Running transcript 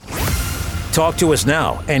Talk to us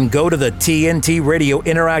now and go to the TNT Radio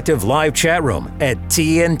Interactive Live chat room at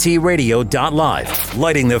tntradio.live.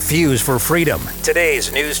 Lighting the fuse for freedom.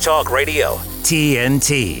 Today's News Talk Radio,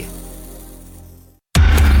 TNT.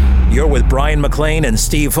 You're with Brian McClain and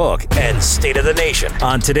Steve Hook and State of the Nation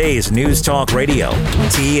on today's News Talk Radio,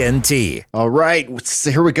 TNT. All right,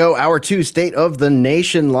 here we go. Hour 2, State of the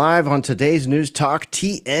Nation live on today's News Talk,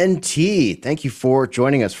 TNT. Thank you for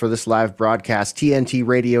joining us for this live broadcast.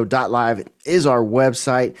 TNTradio.live is our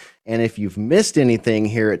website. And if you've missed anything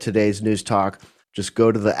here at today's News Talk, just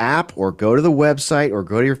go to the app or go to the website or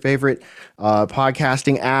go to your favorite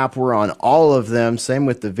podcasting app. We're on all of them. Same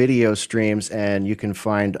with the video streams, and you can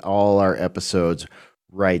find all our episodes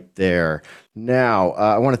right there. Now,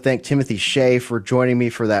 I want to thank Timothy Shea for joining me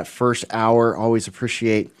for that first hour. Always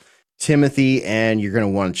appreciate Timothy, and you're going to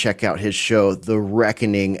want to check out his show, The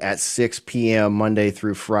Reckoning, at 6 p.m. Monday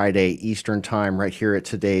through Friday Eastern Time right here at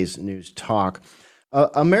today's News Talk.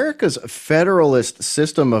 America's federalist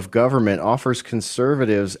system of government offers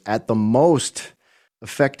conservatives at the most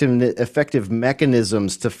effective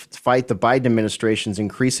mechanisms to fight the Biden administration's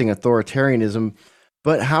increasing authoritarianism.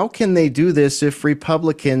 But how can they do this if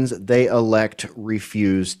Republicans they elect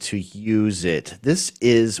refuse to use it? This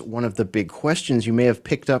is one of the big questions. You may have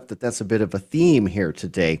picked up that that's a bit of a theme here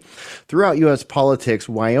today. Throughout U.S. politics,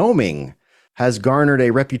 Wyoming has garnered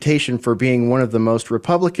a reputation for being one of the most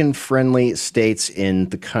Republican-friendly states in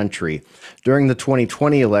the country. During the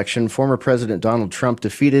 2020 election, former President Donald Trump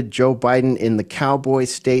defeated Joe Biden in the cowboy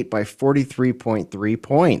state by 43.3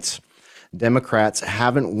 points. Democrats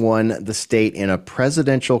haven't won the state in a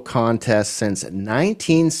presidential contest since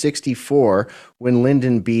 1964, when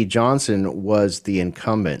Lyndon B. Johnson was the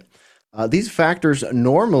incumbent. These factors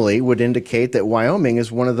normally would indicate that Wyoming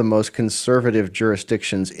is one of the most conservative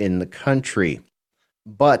jurisdictions in the country.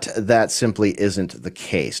 But that simply isn't the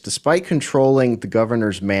case. Despite controlling the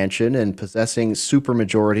governor's mansion and possessing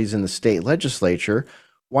supermajorities in the state legislature,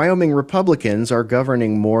 Wyoming Republicans are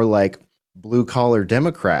governing more like blue-collar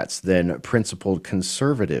Democrats than principled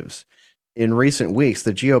conservatives. In recent weeks,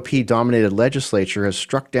 the GOP-dominated legislature has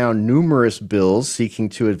struck down numerous bills seeking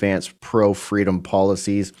to advance pro-freedom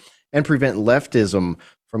policies and prevent leftism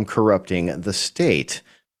from corrupting the state.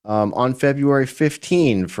 On February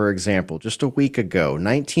 15, for example, just a week ago,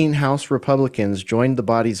 19 House Republicans joined the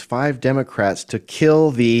body's 5 Democrats to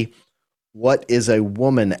kill the What is a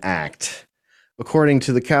Woman Act. According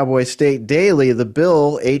to the Cowboy State Daily, the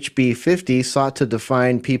bill, HB 50, sought to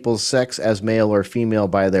define people's sex as male or female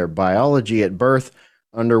by their biology at birth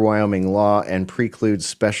under Wyoming law and precludes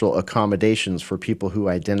special accommodations for people who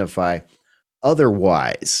identify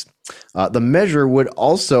otherwise. The measure would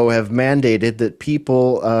also have mandated that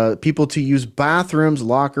people to use bathrooms,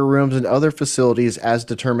 locker rooms, and other facilities as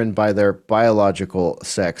determined by their biological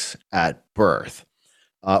sex at birth.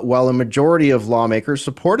 While a majority of lawmakers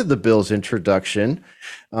supported the bill's introduction,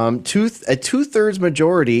 a two-thirds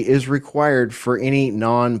majority is required for any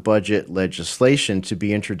non-budget legislation to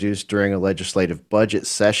be introduced during a legislative budget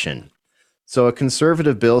session. So a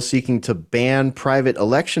conservative bill seeking to ban private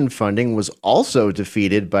election funding was also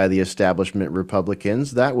defeated by the establishment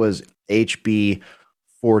Republicans. That was HB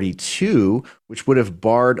 42, which would have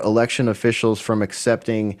barred election officials from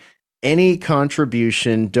accepting any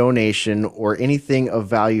contribution, donation, or anything of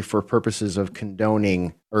value for purposes of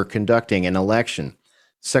condoning or conducting an election.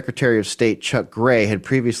 Secretary of State Chuck Gray had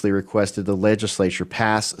previously requested the legislature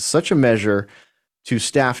pass such a measure to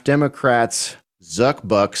staff Democrats'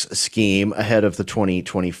 Zuckbucks scheme ahead of the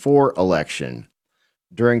 2024 election.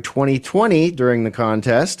 During 2020, during the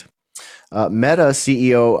contest, Meta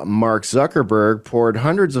CEO Mark Zuckerberg poured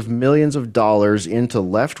hundreds of millions of dollars into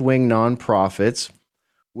left-wing nonprofits,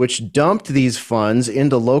 which dumped these funds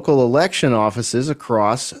into local election offices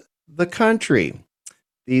across the country.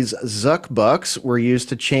 These Zuckbucks were used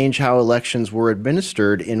to change how elections were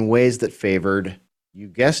administered in ways that favored, you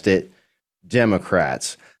guessed it,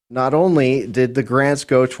 Democrats. Not only did the grants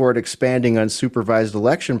go toward expanding unsupervised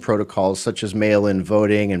election protocols such as mail-in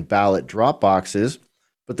voting and ballot drop boxes,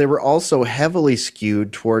 but they were also heavily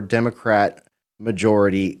skewed toward Democrat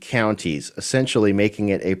majority counties, essentially making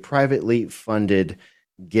it a privately funded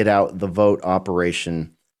get out the vote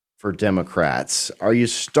operation for Democrats. Are you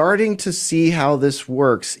starting to see how this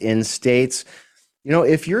works in states? You know,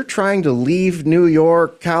 if you're trying to leave New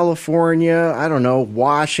York, California, I don't know,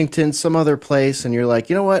 Washington, some other place, and you're like,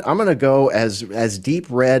 you know what, I'm going to go as deep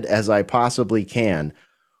red as I possibly can.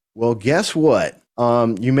 Well, guess what?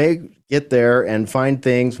 You may get there and find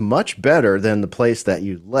things much better than the place that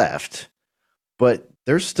you left, but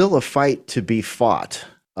there's still a fight to be fought.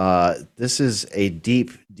 This is a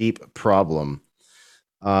deep, deep problem.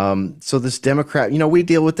 So this Democrat, we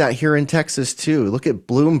deal with that here in Texas too. Look at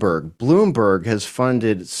Bloomberg. Bloomberg has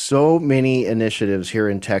funded so many initiatives here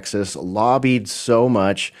in Texas, lobbied so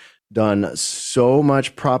much, done so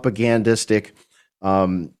much propagandistic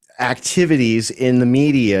activities in the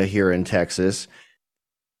media here in Texas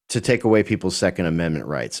to take away people's Second Amendment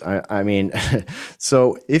rights. I mean,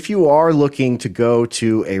 so if you are looking to go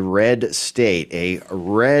to a red state,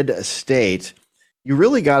 you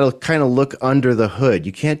really got to kind of look under the hood.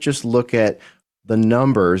 You can't just look at the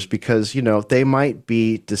numbers because, they might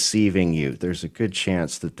be deceiving you. There's a good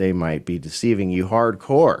chance that they might be deceiving you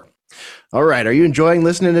hardcore. All right. Are you enjoying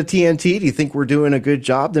listening to TNT? Do you think we're doing a good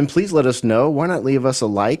job? Then please let us know. Why not leave us a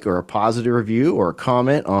like or a positive review or a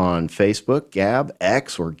comment on Facebook, Gab,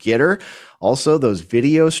 X, or Getter? Also, those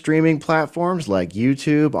video streaming platforms like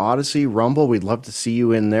YouTube, Odyssey, Rumble, we'd love to see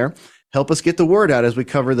you in there. Help us get the word out as we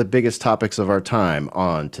cover the biggest topics of our time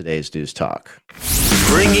on today's News Talk.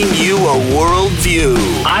 Bringing you a world view.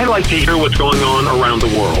 I like to hear what's going on around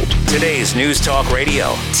the world. Today's News Talk Radio,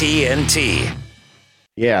 TNT.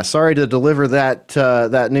 Yeah, sorry to deliver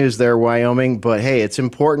that news there, Wyoming, but hey, it's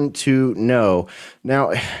important to know. Now,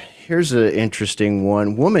 here's an interesting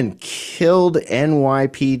one. Woman killed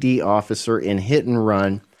NYPD officer in hit and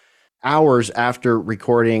run hours after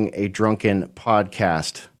recording a drunken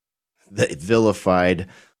podcast that vilified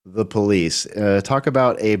the police. Talk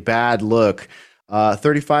about a bad look.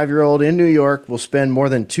 35-year-old in New York will spend more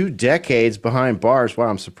than 2 decades behind bars. Wow,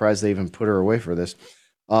 I'm surprised they even put her away for this.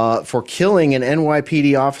 For killing an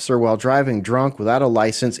NYPD officer while driving drunk without a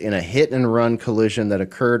license in a hit-and-run collision that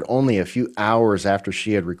occurred only a few hours after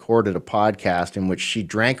she had recorded a podcast in which she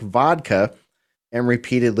drank vodka and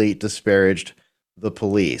repeatedly disparaged the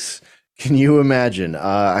police. Can you imagine?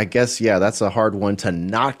 I guess, yeah, that's a hard one to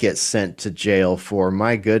not get sent to jail for.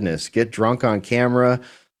 My goodness, get drunk on camera,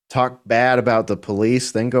 talk bad about the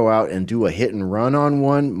police, then go out and do a hit and run on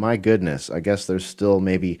one. My goodness, I guess there's still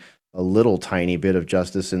maybe a little tiny bit of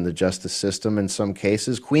justice in the justice system in some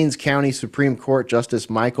cases. Queens County Supreme Court Justice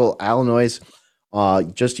Michael Alnois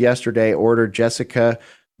just yesterday ordered Jessica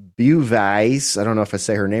Buvice, I don't know if I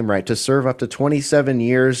say her name right, to serve up to 27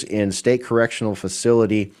 years in state correctional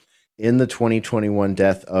facility in the 2021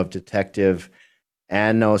 death of Detective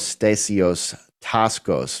Anastasios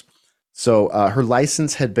Taskos. So her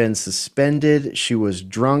license had been suspended. She was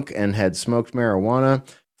drunk and had smoked marijuana.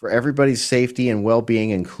 For everybody's safety and well-being,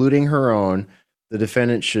 including her own, the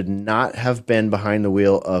defendant should not have been behind the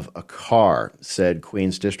wheel of a car, said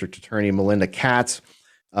Queens District Attorney Melinda Katz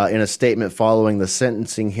in a statement following the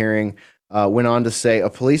sentencing hearing. Went on to say, a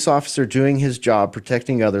police officer doing his job,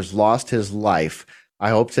 protecting others, lost his life. I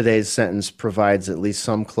hope today's sentence provides at least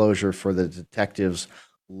some closure for the detective's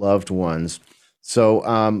loved ones. So,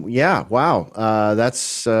 yeah, wow.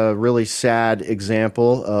 That's a really sad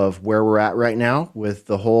example of where we're at right now with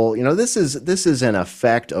the whole, this is an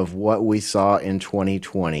effect of what we saw in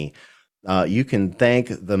 2020. You can thank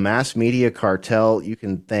the mass media cartel. You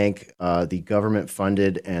can thank the government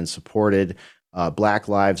funded and supported Black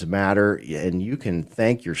Lives Matter, and you can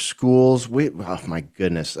thank your schools. Oh my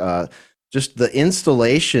goodness. Just the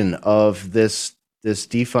installation of this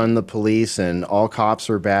defund the police and all cops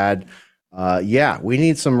are bad. Yeah, we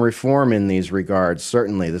need some reform in these regards.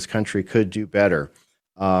 Certainly, this country could do better.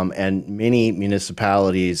 And many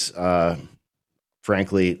municipalities,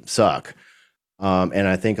 frankly, suck. And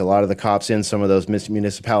I think a lot of the cops in some of those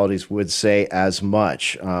municipalities would say as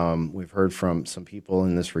much. We've heard from some people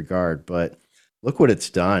in this regard, but look what it's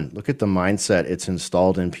done. Look at the mindset it's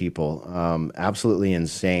installed in people. Absolutely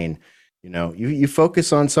insane. You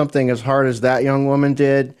focus on something as hard as that young woman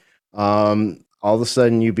did. All of a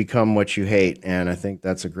sudden you become what you hate. And I think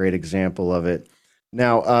that's a great example of it.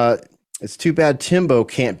 Now, it's too bad Timbo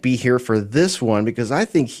can't be here for this one because I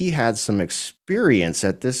think he had some experience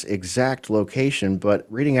at this exact location. But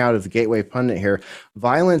reading out of the Gateway Pundit here,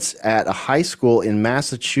 violence at a high school in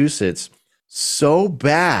Massachusetts, so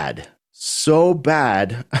bad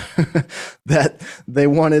that they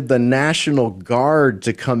wanted the National Guard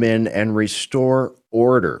to come in and restore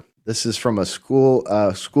order. This is from a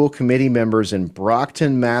school committee members in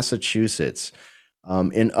Brockton, Massachusetts.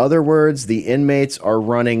 In other words, the inmates are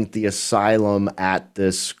running the asylum at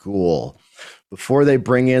this school. Before they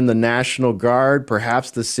bring in the National Guard,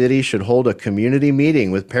 perhaps the city should hold a community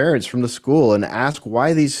meeting with parents from the school and ask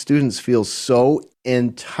why these students feel so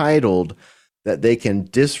entitled that they can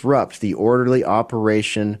disrupt the orderly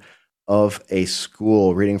operation of a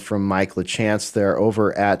school. Reading from Mike LaChance there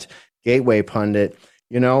over at Gateway Pundit.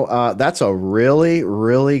 That's a really,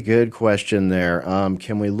 really good question there.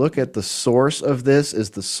 Can we look at the source of this? Is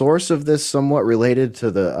the source of this somewhat related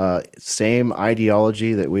to the same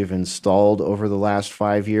ideology that we've installed over the last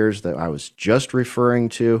 5 years that I was just referring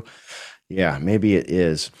to? Yeah, maybe it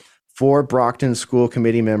is. 4 Brockton School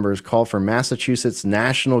Committee members call for Massachusetts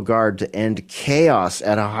National Guard to end chaos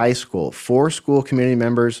at a high school. 4 school committee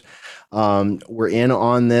members were in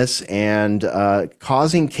on this and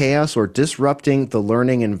causing chaos or disrupting the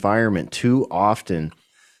learning environment too often.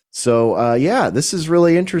 So, this is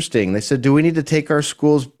really interesting. They said, do we need to take our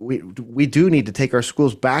schools? We do need to take our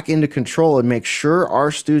schools back into control and make sure our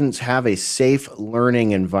students have a safe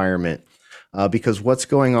learning environment. Because what's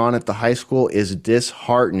going on at the high school is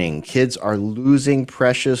disheartening. Kids are losing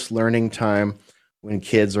precious learning time when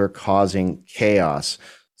kids are causing chaos.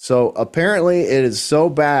 So apparently it is so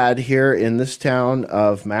bad here in this town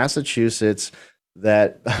of Massachusetts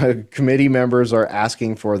that committee members are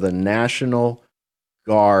asking for the National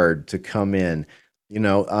Guard to come in.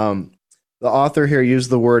 The author here used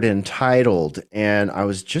the word entitled, and I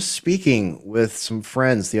was just speaking with some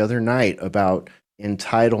friends the other night about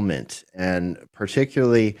entitlement and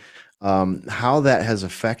particularly how that has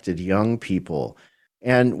affected young people.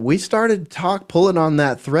 And we started pulling on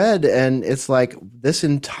that thread, and it's like this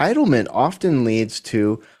entitlement often leads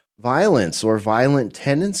to violence or violent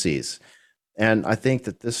tendencies. And I think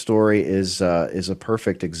that this story is a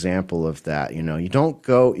perfect example of that. You don't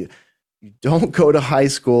go to high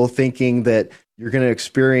school thinking that you're going to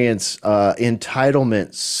experience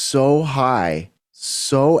entitlement so high,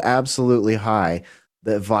 so absolutely high,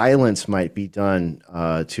 that violence might be done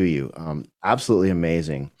to you. Absolutely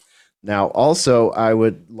amazing. Now, also, I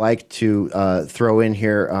would like to throw in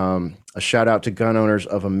here a shout out to Gun Owners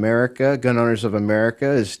of America. Gun Owners of America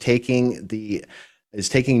is taking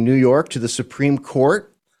New York to the Supreme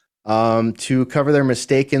Court to cover their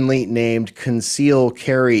mistakenly named Conceal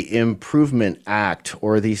Carry Improvement Act,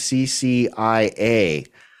 or the CCIA.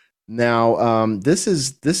 Now, this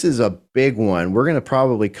is a big one. We're going to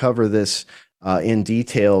probably cover this in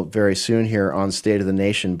detail very soon here on State of the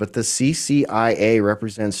Nation, but the CCIA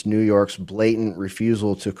represents New York's blatant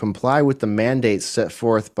refusal to comply with the mandates set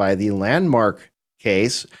forth by the landmark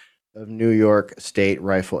case of New York State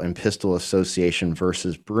Rifle and Pistol Association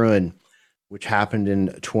versus Bruin, which happened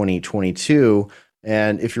in 2022.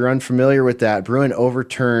 And if you're unfamiliar with that, Bruin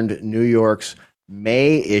overturned New York's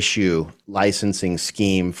May issue licensing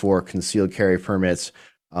scheme for concealed carry permits.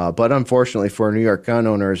 But unfortunately for New York gun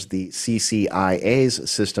owners, the CCIA's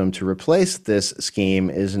system to replace this scheme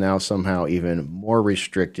is now somehow even more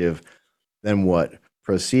restrictive than what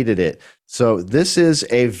preceded it. So this is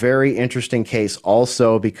a very interesting case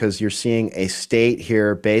also because you're seeing a state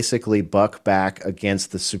here basically buck back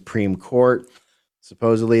against the Supreme Court,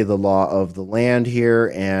 supposedly the law of the land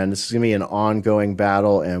here. And this is going to be an ongoing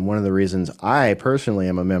battle. And one of the reasons I personally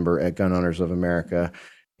am a member at Gun Owners of America.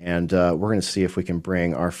 And we're going to see if we can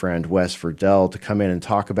bring our friend Wes Verdell to come in and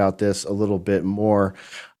talk about this a little bit more.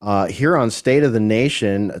 Here on State of the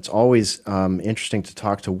Nation, it's always interesting to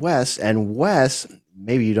talk to Wes. And Wes,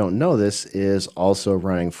 maybe you don't know this, is also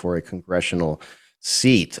running for a congressional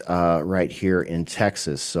seat right here in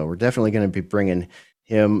Texas. So we're definitely going to be bringing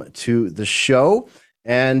him to the show.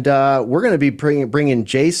 And we're going to be bringing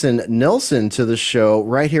Jason Nilsson to the show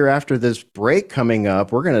right here after this break coming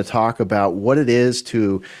up. We're going to talk about what it is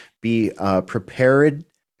to be a preparedness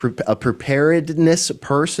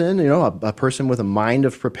person, a person with a mind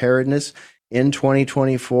of preparedness in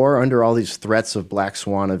 2024 under all these threats of Black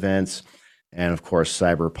Swan events. And of course,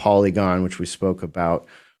 Cyber Polygon, which we spoke about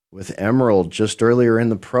with Emerald just earlier in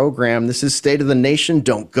the program. This is State of the Nation.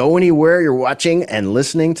 Don't go anywhere. You're watching and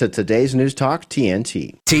listening to today's News Talk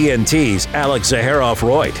TNT. TNT's Alex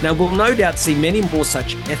Zaharoff-Royd. Now, we'll no doubt see many more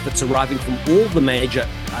such efforts arriving from all the major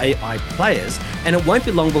AI players, and it won't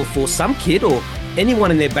be long before some kid or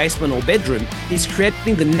anyone in their basement or bedroom is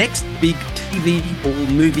creating the next big TV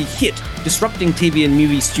or movie hit, disrupting TV and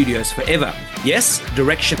movie studios forever. Yes,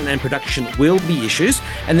 direction and production will be issues,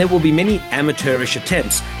 and there will be many amateurish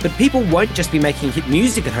attempts, but people won't just be making hit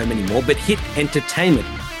music at home anymore, but hit entertainment,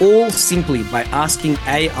 all simply by asking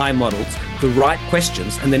AI models the right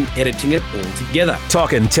questions and then editing it all together.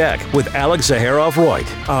 Talking Tech with Alex Zaharoff-Royd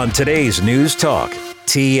on today's News Talk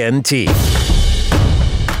TNT.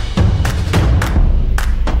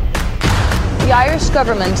 The Irish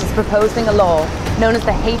government is proposing a law known as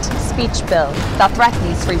the Hate Speech Bill that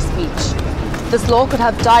threatens free speech. This law could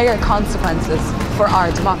have dire consequences for our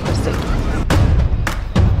democracy.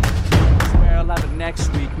 I'll have it next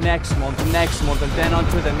week, next month, and then on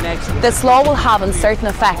to the next week. This law will have uncertain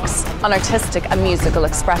effects on artistic and musical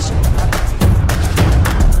expression.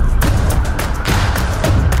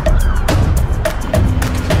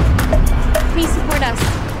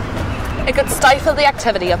 It could stifle the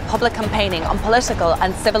activity of public campaigning on political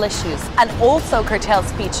and civil issues, and also curtail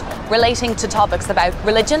speech relating to topics about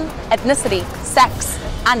religion, ethnicity, sex,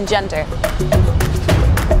 and gender.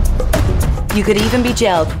 You could even be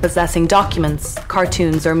jailed for possessing documents,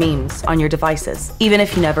 cartoons, or memes on your devices, even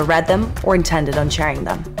if you never read them or intended on sharing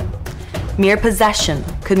them. Mere possession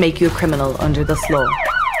could make you a criminal under this law.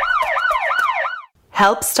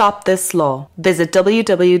 Help stop this law. Visit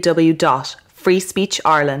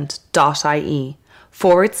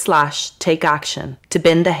www.freespeechireland.ie/take action to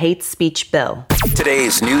bin the hate speech bill.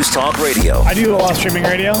 Today's News Talk Radio. I do a lot of streaming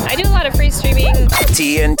radio. I do a lot of free streaming.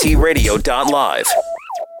 TNTRadio.live.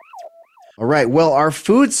 All right. Well, our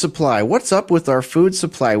food supply. What's up with our food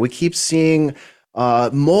supply? We keep seeing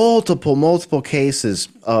multiple cases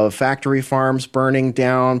of factory farms burning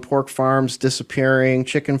down, pork farms disappearing,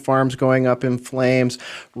 chicken farms going up in flames.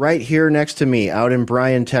 Right here next to me, out in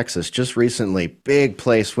Bryan, Texas, just recently, big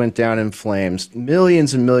place went down in flames.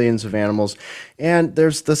 Millions and millions of animals. And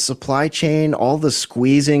there's the supply chain, all the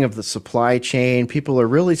squeezing of the supply chain. People are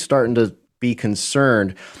really starting to be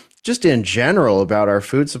concerned just in general about our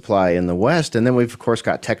food supply in the West. And then we've, of course,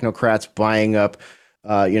 got technocrats buying up,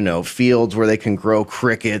 fields where they can grow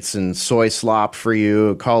crickets and soy slop for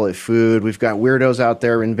you, call it food. We've got weirdos out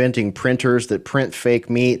there inventing printers that print fake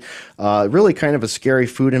meat. Really kind of a scary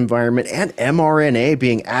food environment, and mRNA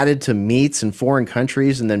being added to meats in foreign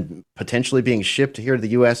countries and then potentially being shipped here to the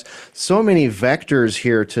U.S. So many vectors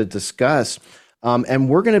here to discuss. And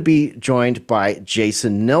we're going to be joined by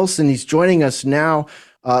Jason Nelson. He's joining us now.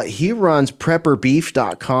 He runs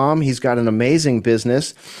prepperbeef.com. He's got an amazing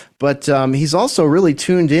business, but he's also really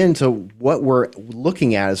tuned in to what we're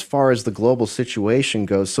looking at as far as the global situation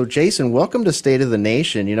goes. So, Jason, welcome to State of the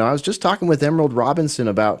Nation. You know, I was just talking with Emerald Robinson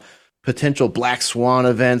about potential Black Swan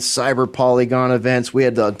events, cyber polygon events. We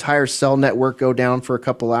had the entire cell network go down for a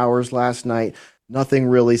couple hours last night. Nothing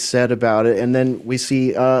really said about it. And then we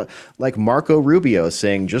see like Marco Rubio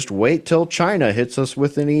saying, just wait till China hits us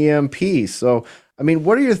with an EMP. So, I mean,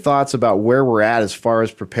 what are your thoughts about where we're at as far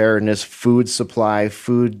as preparedness, food supply,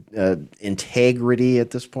 food integrity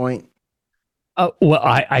at this point? Well,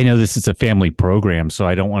 I know this is a family program, so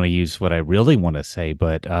I don't want to use what I really want to say,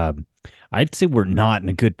 but I'd say we're not in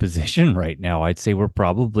a good position right now. I'd say we're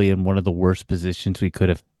probably in one of the worst positions we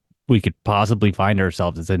could possibly find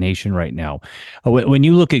ourselves as a nation right now. When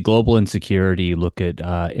you look at global insecurity, you look at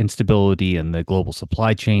instability in the global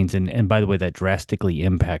supply chains, and by the way, that drastically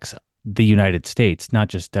impacts the United States, not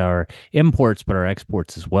just our imports, but our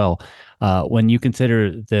exports as well. When you consider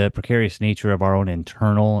the precarious nature of our own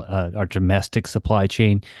internal, our domestic supply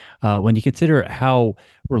chain, when you consider how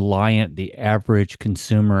reliant the average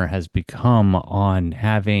consumer has become on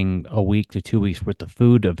having a week to 2 weeks worth of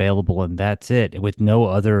food available, and that's it, with no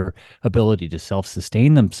other ability to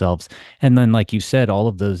self-sustain themselves. And then, like you said, all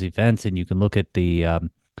of those events, and you can look at the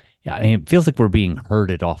it feels like we're being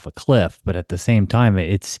herded off a cliff, but at the same time,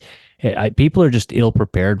 people are just ill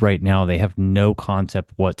prepared right now. They have no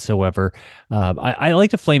concept whatsoever. I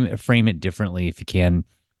like to frame it differently if you can.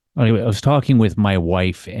 Anyway, I was talking with my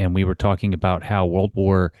wife, and we were talking about how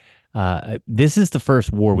this is the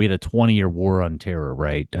first war. We had a 20-year war on terror,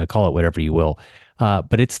 right? Call it whatever you will.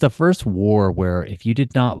 But it's the first war where if you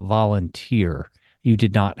did not volunteer, you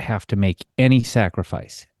did not have to make any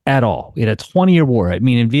sacrifice at all. We had a 20-year war. I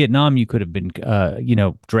mean, in Vietnam, you could have been,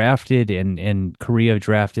 drafted, and Korea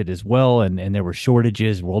drafted as well. And there were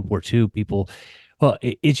shortages. World War II, people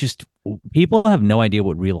have no idea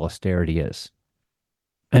what real austerity is.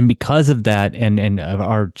 And because of that, and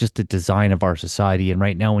of just the design of our society, and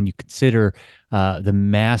right now, when you consider the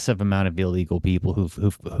massive amount of illegal people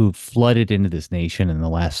who've flooded into this nation in the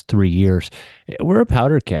last 3 years, we're a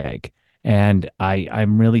powder keg. And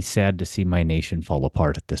I'm really sad to see my nation fall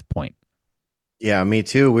apart at this point. Yeah, me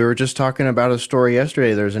too. We were just talking about a story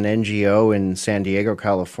yesterday. There's an NGO in San Diego,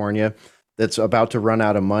 California, that's about to run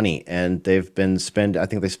out of money. And I think they spent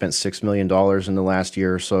 $6 million in the last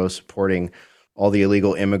year or so supporting all the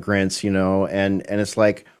illegal immigrants, and it's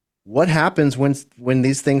like, what happens when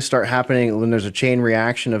these things start happening, when there's a chain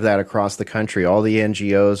reaction of that across the country, all the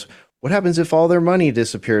NGOs? What happens if all their money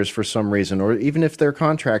disappears for some reason, or even if their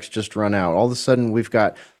contracts just run out? All of a sudden, we've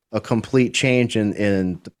got a complete change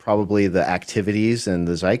in probably the activities and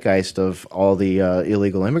the zeitgeist of all the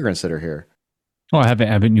illegal immigrants that are here. Well,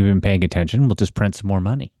 haven't you been paying attention? We'll just print some more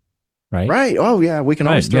money, right? Right. Oh, yeah. We can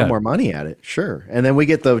always throw more money at it. Sure. And then we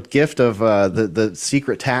get the gift of the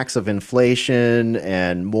secret tax of inflation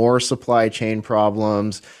and more supply chain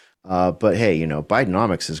problems. But hey,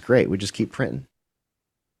 Bidenomics is great. We just keep printing.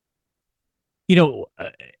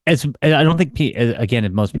 as I don't think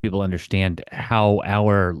again, most people understand how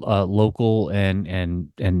our local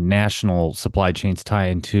and national supply chains tie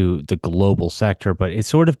into the global sector, but it's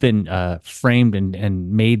sort of been framed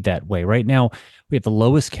and made that way. Right now, we have the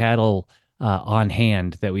lowest cattle on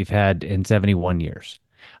hand that we've had in 71 years.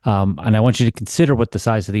 And I want you to consider what the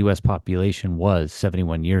size of the U.S. population was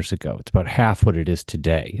 71 years ago. It's about half what it is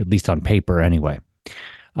today, at least on paper, anyway.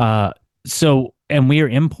 And we are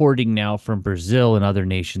importing now from Brazil and other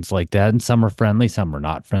nations like that. And some are friendly, some are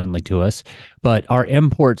not friendly to us. But our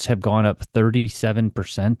imports have gone up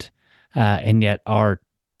 37%. And yet our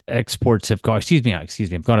exports have gone,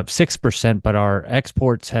 have gone up 6%, but our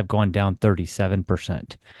exports have gone down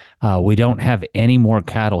 37%. We don't have any more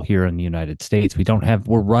cattle here in the United States.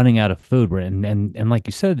 We're running out of food. And like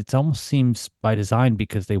you said, it almost seems by design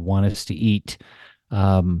because they want us to eat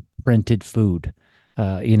printed food.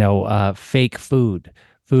 Fake food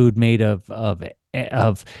made of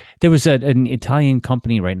there was an Italian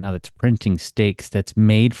company right now that's printing steaks that's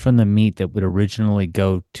made from the meat that would originally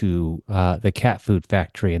go to the cat food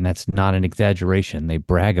factory. And that's not an exaggeration. They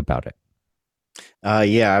brag about it.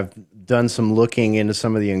 Yeah, I've done some looking into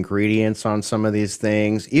some of the ingredients on some of these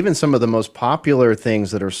things, even some of the most popular things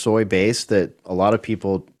that are soy based that a lot of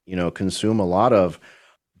people, consume a lot of.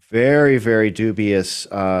 Very, very dubious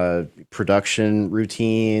production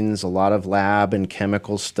routines, a lot of lab and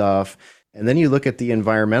chemical stuff. And then you look at the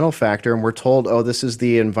environmental factor, and we're told, oh, this is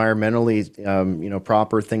the environmentally,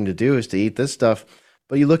 proper thing to do is to eat this stuff.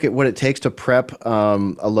 But you look at what it takes to prep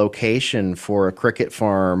a location for a cricket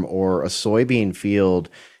farm or a soybean field,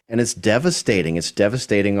 and it's devastating. It's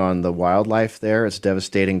devastating on the wildlife there. It's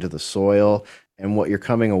devastating to the soil. And what you're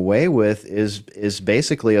coming away with is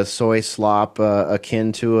basically a soy slop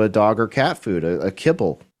akin to a dog or cat food, a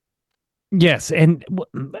kibble. Yes, and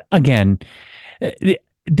again,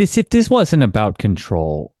 if this wasn't about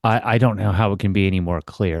control, I don't know how it can be any more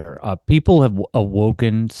clear. People have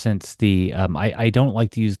awoken since the I don't like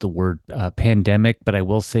to use the word pandemic, but I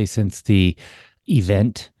will say since the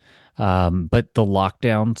event. But the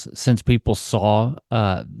lockdowns, since people saw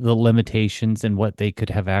the limitations and what they could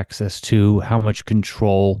have access to, how much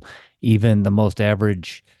control even the most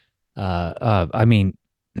average,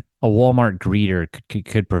 a Walmart greeter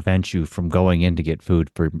could prevent you from going in to get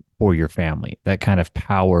food for your family. That kind of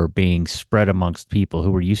power being spread amongst people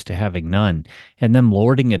who were used to having none, and them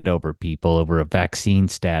lording it over people over a vaccine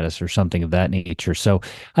status or something of that nature. So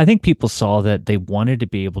I think people saw that they wanted to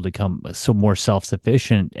be able to become so more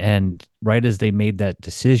self-sufficient, and right as they made that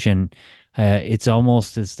decision, it's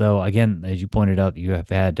almost as though, again, as you pointed out, you have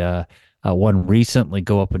had one recently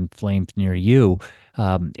go up in flames near you.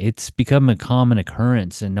 It's become a common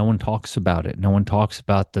occurrence, and no one talks about it. No one talks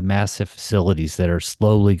about the massive facilities that are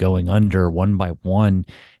slowly going under one by one.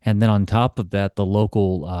 And then on top of that, the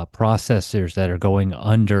local processors that are going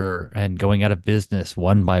under and going out of business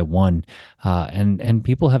one by one. And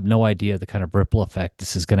people have no idea the kind of ripple effect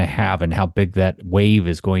this is going to have and how big that wave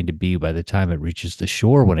is going to be by the time it reaches the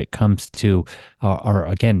shore when it comes to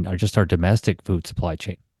our domestic food supply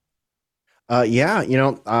chain. I'm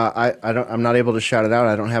not able to shout it out.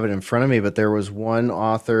 I don't have it in front of me, but there was one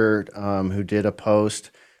author who did a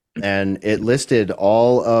post, and it listed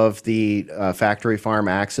all of the factory farm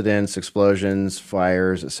accidents, explosions,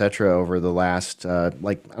 fires, etc. over the last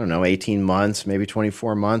 18 months, maybe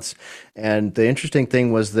 24 months. And the interesting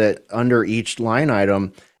thing was that under each line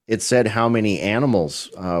item, it said how many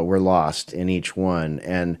animals were lost in each one.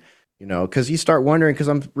 And because you start wondering, because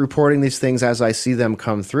I'm reporting these things as I see them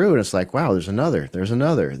come through, and it's like, wow, there's another.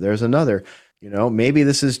 Maybe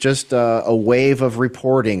this is just a wave of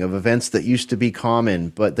reporting of events that used to be common.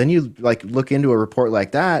 But then you look into a report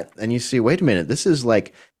like that, and you see, wait a minute, this is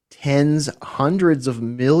like tens, hundreds of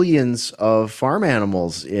millions of farm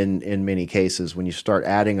animals in many cases when you start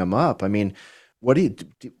adding them up. I mean, what do you?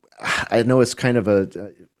 I know it's kind of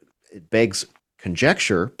it begs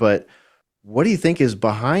conjecture, but what do you think is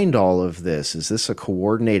behind all of this? Is this a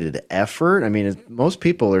coordinated effort? I mean, most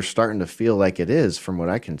people are starting to feel like it is, from what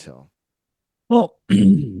I can tell. Well,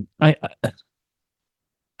 I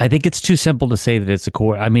think it's too simple to say that it's a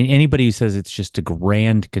core. I mean, anybody who says it's just a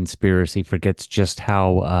grand conspiracy forgets just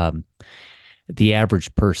how the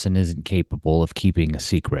average person isn't capable of keeping a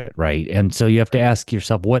secret, right? And so you have to ask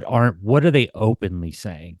yourself, what are they openly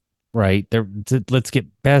saying? Right. Let's get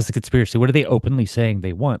past the conspiracy. What are they openly saying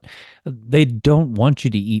they want? They don't want you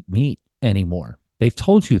to eat meat anymore. They've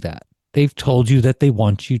told you that. They've told you that they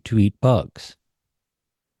want you to eat bugs.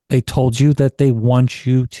 They told you that they want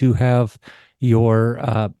you to have they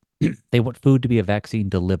want food to be a vaccine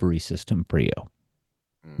delivery system for you.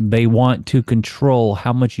 They want to control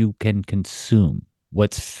how much you can consume,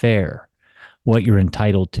 what's fair, what you're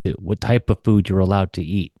entitled to, what type of food you're allowed to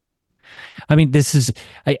eat. I mean, this is,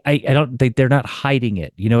 I don't think they're not hiding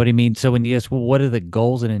it. You know what I mean? So when you ask, well, what are the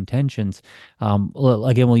goals and intentions?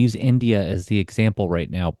 Again, we'll use India as the example right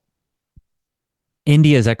now.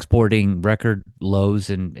 India is exporting record lows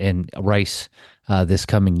in rice this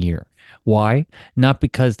coming year. Why? Not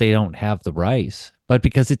because they don't have the rice, but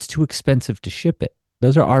because it's too expensive to ship it.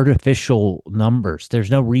 Those are artificial numbers.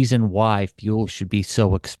 There's no reason why fuel should be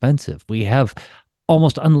so expensive. We have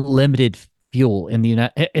almost unlimited fuel in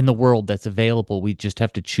the world that's available. We just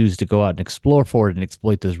have to choose to go out and explore for it and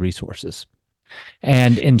exploit those resources.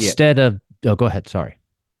 And instead of, oh, go ahead. Sorry.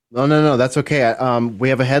 No, that's okay. We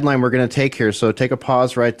have a headline we're going to take here, so take a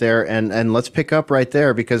pause right there, and let's pick up right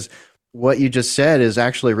there, because what you just said is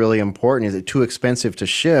actually really important. Is it too expensive to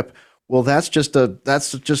ship? Well, that's just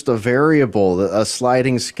a variable, a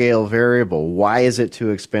sliding scale variable. Why is it too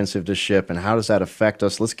expensive to ship, and how does that affect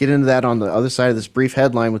us? Let's get into that on the other side of this brief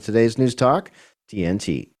headline with today's News Talk,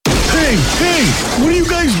 TNT. Hey, what are you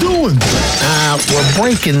guys doing? We're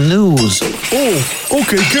breaking news. Oh,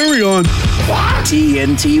 okay, carry on.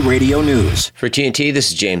 TNT Radio News. For TNT,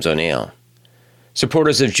 this is James O'Neill.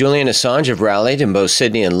 Supporters of Julian Assange have rallied in both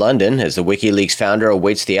Sydney and London as the WikiLeaks founder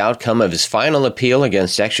awaits the outcome of his final appeal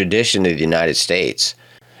against extradition to the United States.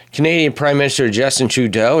 Canadian Prime Minister Justin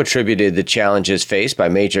Trudeau attributed the challenges faced by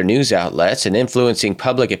major news outlets and influencing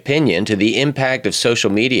public opinion to the impact of social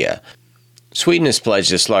media. Sweden has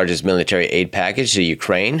pledged its largest military aid package to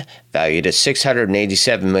Ukraine, valued at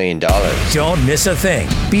 $687 million. Don't miss a thing.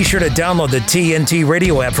 Be sure to download the TNT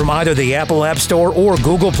Radio app from either the Apple App Store or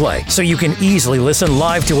Google Play, so you can easily listen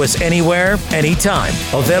live to us anywhere, anytime.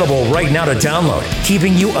 Available right now to download,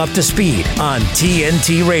 keeping you up to speed on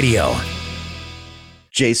TNT Radio.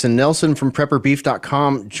 Jason Nelson from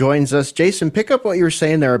prepperbeef.com joins us. Jason, pick up what you were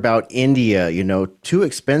saying there about India, too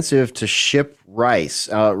expensive to ship rice.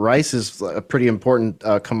 Rice is a pretty important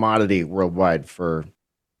commodity worldwide for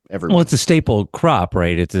everyone. Well, it's a staple crop,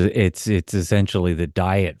 right? It's essentially the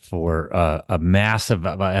diet for a massive,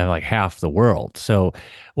 like half the world. So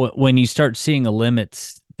when you start seeing the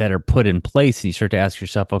limits that are put in place, and you start to ask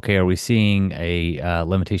yourself, okay, are we seeing a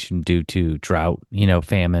limitation due to drought,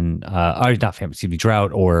 famine, or not famine, excuse me,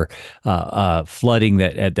 drought or flooding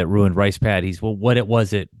that ruined rice paddies? Well, what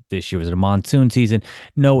was it this year? Was it a monsoon season?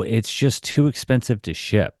 No, it's just too expensive to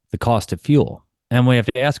ship, the cost of fuel. And we have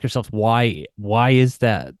to ask ourselves, why is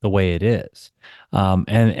that the way it is?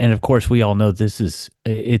 And of course, we all know it's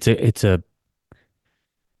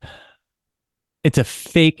a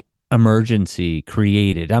fake emergency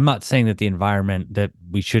created. I'm not saying that the environment, that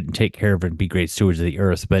we shouldn't take care of and be great stewards of the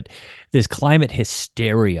earth, but this climate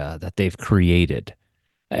hysteria that they've created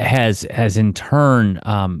has in turn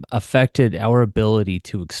affected our ability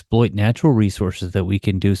to exploit natural resources that we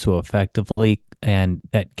can do so effectively, and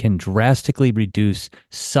that can drastically reduce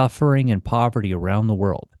suffering and poverty around the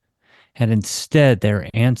world. And instead, their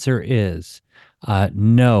answer is,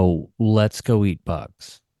 no, let's go eat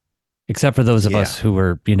bugs. Except for those of us who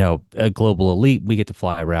are, a global elite, we get to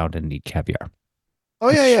fly around and eat caviar. Oh,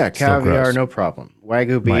 yeah. Caviar, no problem.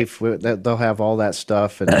 Wagyu beef, they'll have all that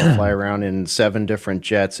stuff, and they'll fly around in 7 different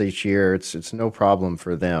jets each year. It's no problem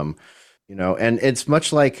for them, and it's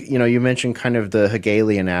much like, you mentioned kind of the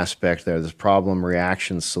Hegelian aspect there, this problem,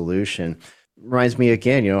 reaction, solution. Reminds me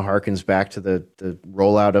again, harkens back to the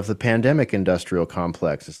rollout of the pandemic industrial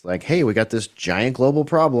complex. It's like, hey, we got this giant global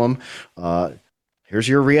problem. Here's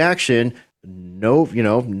your reaction. No, you're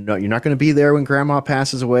not going to be there when grandma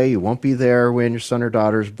passes away. You won't be there when your son or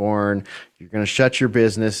daughter's born. You're going to shut your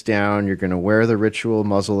business down. You're going to wear the ritual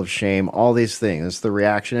muzzle of shame, all these things. That's the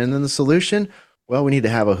reaction. And then the solution, well, we need to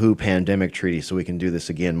have a WHO pandemic treaty so we can do this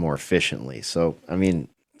again more efficiently. So, I mean,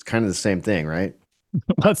 it's kind of the same thing, right?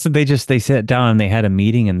 Well, so they sat down and they had a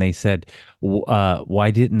meeting and they said, why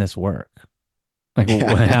didn't this work? Like,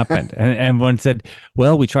 what happened? And one said,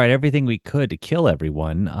 well, we tried everything we could to kill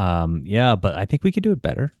everyone. But I think we could do it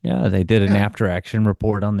better. Yeah, they did an after action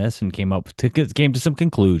report on this and came to some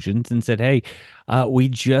conclusions and said, hey, we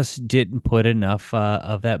just didn't put enough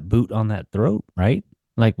of that boot on that throat, right?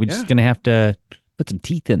 Like, we're just going to have to put some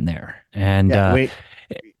teeth in there. And we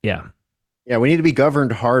need to be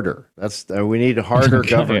governed harder. We need harder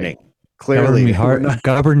governing. Clearly.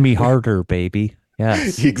 Govern me harder, baby.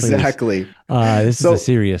 Yes, exactly. This is a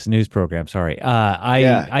serious news program. Sorry.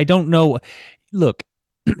 I don't know. Look,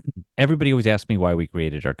 everybody always asks me why we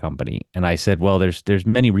created our company. And I said, well, there's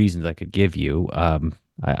many reasons I could give you.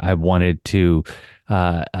 I wanted to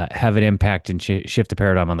have an impact and shift the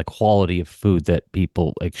paradigm on the quality of food that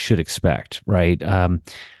people should expect, right?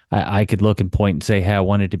 I could look and point and say, hey, I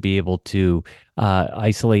wanted to be able to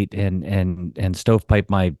isolate and stovepipe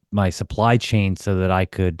my supply chain so that I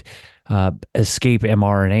could escape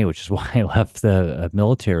mRNA, which is why I left the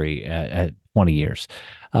military at 20 years.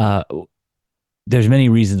 There's many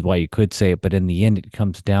reasons why you could say it, but in the end, it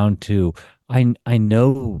comes down to I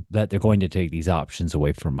know that they're going to take these options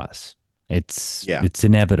away from us. It's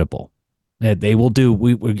inevitable. They will do.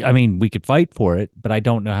 I mean, we could fight for it, but I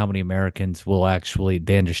don't know how many Americans will actually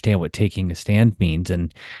they understand what taking a stand means,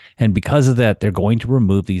 and because of that, they're going to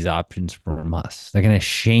remove these options from us. They're going to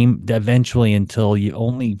shame eventually until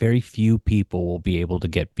only very few people will be able to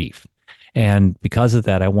get beef. And because of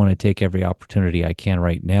that, I want to take every opportunity I can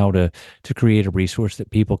right now to create a resource that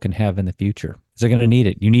people can have in the future. Because they're going to need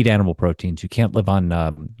it. You need animal proteins. You can't live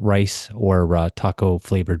on rice or taco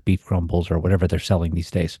flavored beef crumbles or whatever they're selling these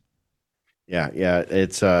days. Yeah,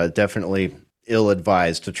 it's definitely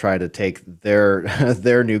ill-advised to try to take their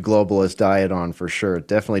their new globalist diet on, for sure.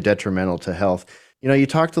 Definitely detrimental to health. You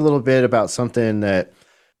talked a little bit about something that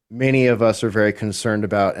many of us are very concerned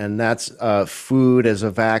about, and that's food as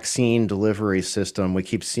a vaccine delivery system. We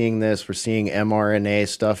keep seeing this. We're seeing mRNA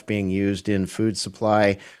stuff being used in food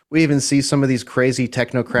supply. We even see some of these crazy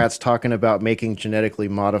technocrats talking about making genetically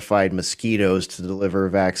modified mosquitoes to deliver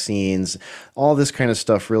vaccines. All this kind of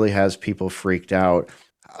stuff really has people freaked out.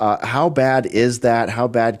 How bad is that? How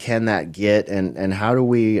bad can that get? And how do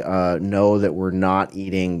we know that we're not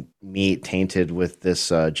eating meat tainted with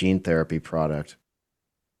this gene therapy product?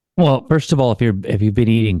 Well, first of all, if you've been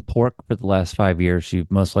eating pork for the last 5 years,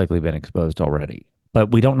 you've most likely been exposed already.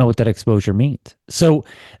 But we don't know what that exposure means. So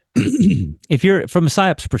if you're from a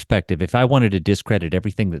PsyOps perspective, if I wanted to discredit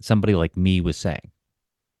everything that somebody like me was saying,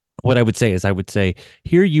 what I would say is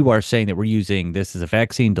here you are saying that we're using this as a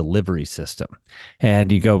vaccine delivery system.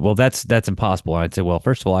 And you go, well, that's impossible. And I'd say, well,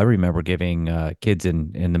 first of all, I remember giving kids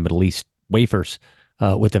in the Middle East wafers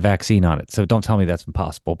with a vaccine on it. So don't tell me that's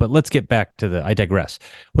impossible. But let's get back to I digress.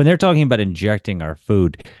 When they're talking about injecting our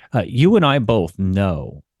food, you and I both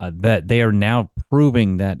know that they are now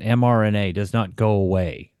proving that mRNA does not go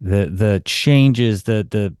away. The changes,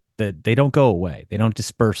 the they don't go away. They don't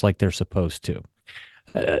disperse like they're supposed to.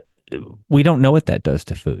 We don't know what that does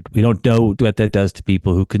to food. We don't know what that does to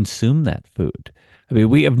people who consume that food. I mean,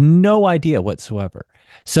 we have no idea whatsoever.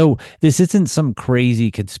 So this isn't some crazy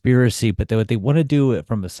conspiracy, but what they want to do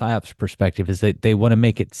from a PsyOps perspective is that they want to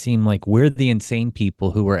make it seem like we're the insane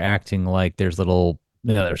people who are acting like there's little,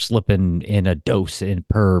 they're slipping in a dose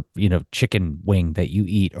per, chicken wing that you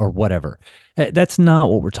eat or whatever. That's not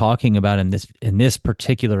what we're talking about in this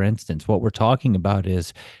particular instance. What we're talking about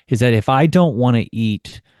is that if I don't want to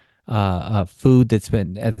eat food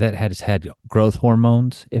that has had growth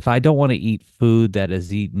hormones, if I don't want to eat food that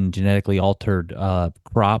has eaten genetically altered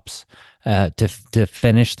crops to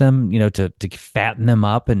finish them, to fatten them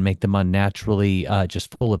up and make them unnaturally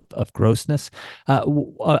just full of grossness.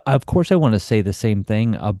 Of course, I want to say the same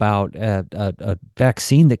thing about a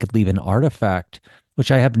vaccine that could leave an artifact,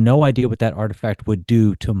 which I have no idea what that artifact would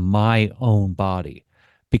do to my own body,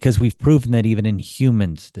 because we've proven that even in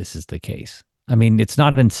humans, this is the case. I mean, it's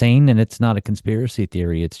not insane and it's not a conspiracy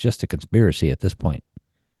theory. It's just a conspiracy at this point.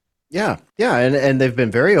 Yeah. And they've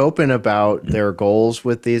been very open about their goals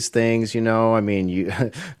with these things. I mean,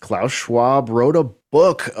 Klaus Schwab wrote a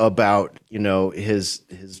book about,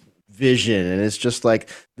 his vision. And it's just like,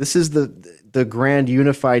 this is the grand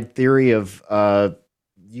unified theory of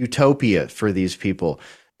utopia for these people.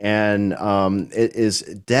 And it is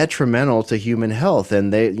detrimental to human health.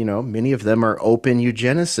 And they, many of them are open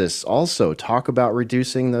eugenicists also, talk about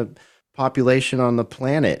reducing the population on the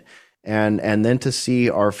planet. And then to see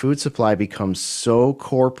our food supply become so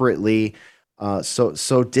corporately,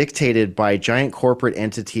 so dictated by giant corporate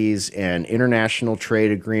entities and international trade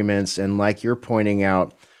agreements, and like you're pointing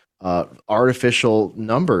out, artificial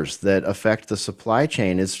numbers that affect the supply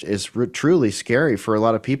chain is truly scary for a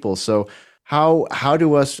lot of people. So how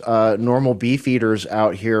do us normal beef eaters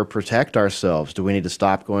out here protect ourselves? Do we need to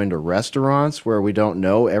stop going to restaurants where we don't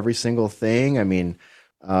know every single thing? I mean,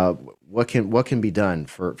 what can be done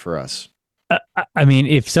for us? I mean,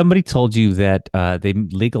 if somebody told you that they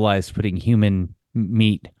legalized putting human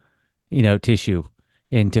meat, tissue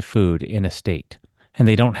into food in a state, and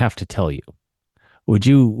they don't have to tell you, would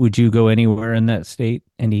you go anywhere in that state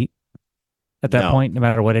and eat at that point, no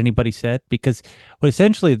matter what anybody said? Because what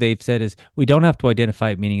essentially they've said is we don't have to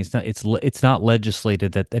identify it, meaning it's not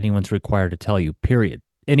legislated that anyone's required to tell you, period.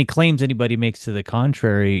 Any claims anybody makes to the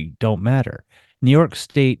contrary don't matter. New York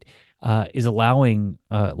State is allowing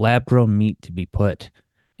lab-grown meat to be put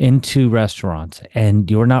into restaurants, and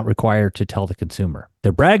you're not required to tell the consumer.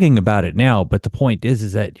 They're bragging about it now, but the point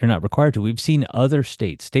is that you're not required to. We've seen other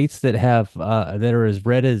states that have that are as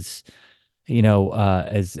red as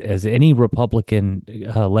as any Republican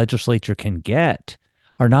legislature can get,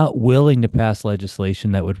 are not willing to pass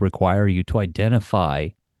legislation that would require you to identify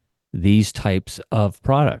these types of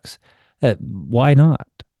products. Why not?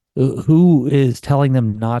 Who is telling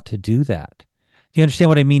them not to do that? Do you understand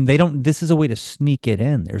what I mean? This is a way to sneak it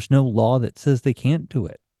in. There's no law that says they can't do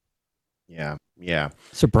it. Yeah.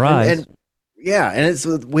 Surprise. And it's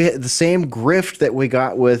the same grift that we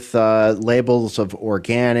got with labels of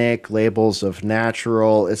organic, labels of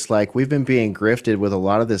natural. It's like we've been being grifted with a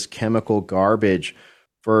lot of this chemical garbage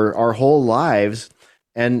for our whole lives,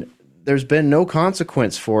 and there's been no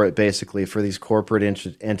consequence for it, basically, for these corporate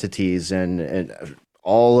entities and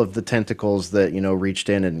all of the tentacles that reached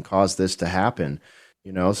in and caused this to happen.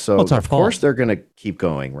 So of course they're going to keep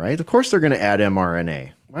going, right? Of course they're going to add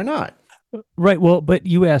mRNA. Why not? Right. Well, but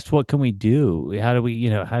you asked, what can we do? How do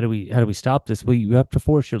we stop this? Well, you have to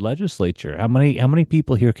force your legislature. How many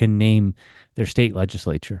people here can name their state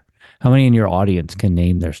legislature? How many in your audience can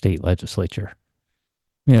name their state legislature?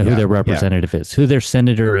 Who their representative is, who their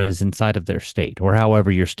senator is inside of their state, or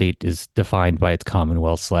however your state is defined by its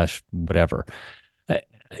Commonwealth / whatever.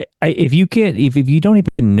 If you don't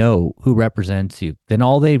even know who represents you, then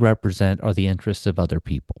all they represent are the interests of other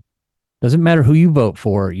people. Doesn't matter who you vote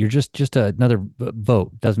for. You're just another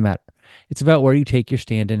vote. Doesn't matter. It's about where you take your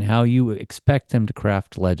stand and how you expect them to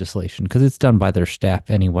craft legislation, because it's done by their staff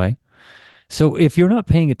anyway. So if you're not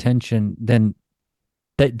paying attention, then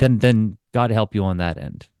God help you on that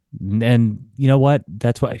end. And you know what?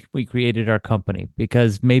 That's why we created our company,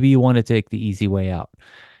 because maybe you want to take the easy way out.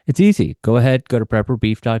 It's easy. Go ahead, go to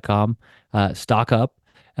prepperbeef.com, stock up.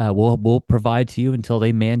 We'll provide to you until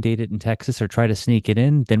they mandate it in Texas or try to sneak it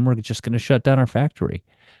in. Then we're just going to shut down our factory.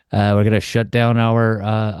 We're going to shut down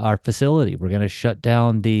our facility. We're going to shut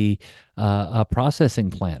down the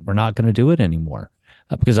processing plant. We're not going to do it anymore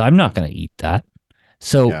because I'm not going to eat that.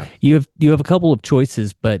 So you have a couple of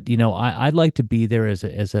choices, but I'd like to be there as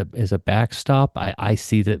a backstop. I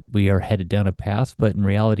see that we are headed down a path, but in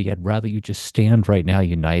reality, I'd rather you just stand right now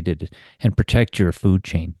united and protect your food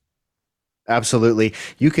chain. Absolutely.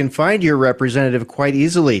 You can find your representative quite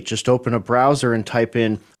easily. Just open a browser and type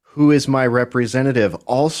in "Who is my representative?"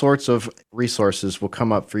 All sorts of resources will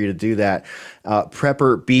come up for you to do that.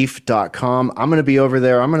 Prepperbeef.com. I'm going to be over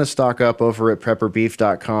there. I'm going to stock up over at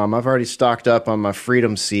prepperbeef.com. I've already stocked up on my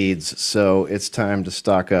freedom seeds, so it's time to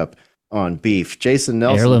stock up on beef. Jason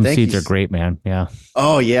Nelson. Heirloom seeds are great, man. Yeah.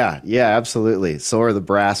 Oh, yeah. Yeah, absolutely. So are the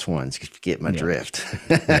brass ones. You get my drift.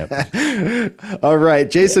 Yep. All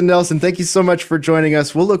right. Jason Nelson, thank you so much for joining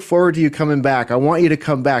us. We'll look forward to you coming back. I want you to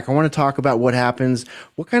come back. I want to talk about what happens.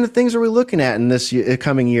 What kind of things are we looking at in this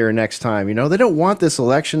coming year next time? They don't want this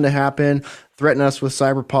election to happen, threaten us with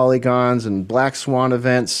cyber polygons and black swan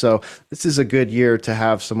events. So this is a good year to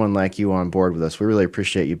have someone like you on board with us. We really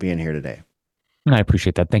appreciate you being here today. I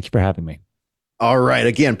appreciate that. Thank you for having me. All right.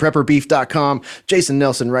 Again, prepperbeef.com. Jason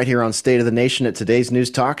Nelson right here on State of the Nation at today's News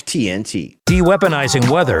Talk TNT. De-weaponizing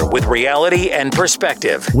weather with reality and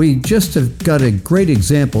perspective. We just have got a great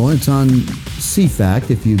example. It's on CFAC.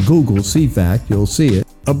 If you Google CFAC, you'll see it.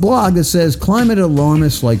 A blog that says climate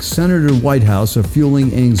alarmists like Senator Whitehouse are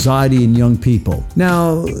fueling anxiety in young people.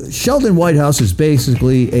 Now, Sheldon Whitehouse is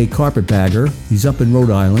basically a carpetbagger. He's up in Rhode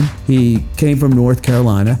Island. He came from North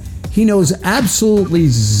Carolina. He knows absolutely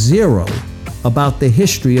zero about the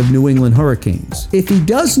history of New England hurricanes. If he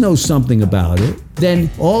does know something about it, then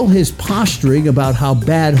all his posturing about how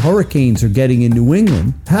bad hurricanes are getting in New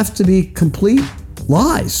England have to be complete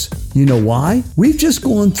lies. You know why? We've just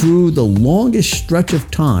gone through the longest stretch of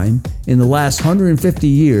time in the last 150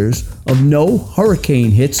 years of no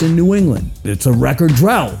hurricane hits in New England. It's a record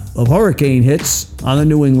drought of hurricane hits on the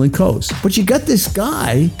New England coast. But you got this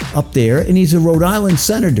guy up there, and he's a Rhode Island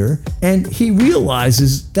senator, and he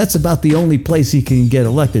realizes that's about the only place he can get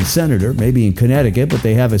elected senator, maybe in Connecticut, but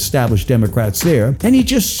they have established Democrats there. And he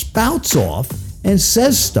just spouts off and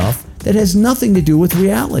says stuff that has nothing to do with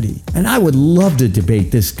reality. And I would love to debate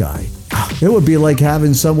this guy. It would be like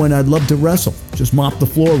having someone I'd love to wrestle, just mop the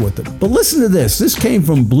floor with them. But listen to this. This came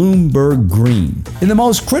from Bloomberg Green. In the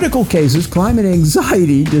most critical cases, climate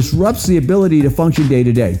anxiety disrupts the ability to function day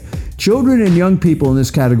to day. Children and young people in this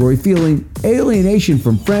category feeling alienation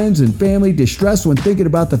from friends and family, distress when thinking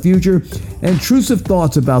about the future, and intrusive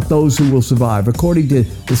thoughts about those who will survive, according to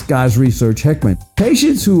this guy's research, Hickman.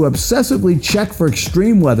 Patients who obsessively check for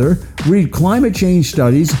extreme weather, read climate change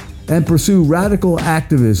studies, and pursue radical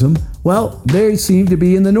activism, well, they seem to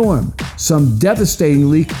be in the norm. Some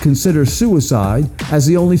devastatingly consider suicide as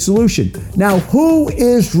the only solution. Now, who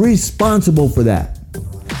is responsible for that?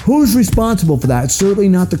 Who's responsible for that? Certainly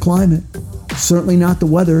not the climate. Certainly not the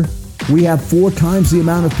weather. We have 4 times the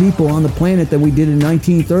amount of people on the planet that we did in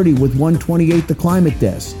 1930 with 128 the climate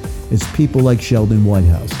deaths. It's people like Sheldon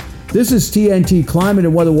Whitehouse. This is TNT climate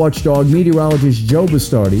and weather watchdog meteorologist Joe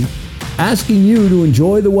Bastardi asking you to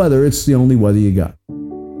enjoy the weather. It's the only weather you got.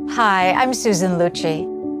 Hi, I'm Susan Lucci.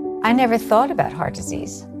 I never thought about heart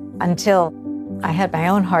disease until I had my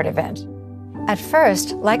own heart event. At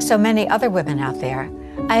first, like so many other women out there,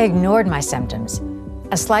 I ignored my symptoms.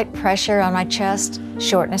 A slight pressure on my chest,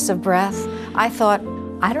 shortness of breath. I thought,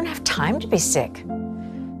 I don't have time to be sick.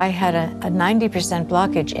 I had a 90%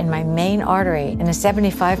 blockage in my main artery and a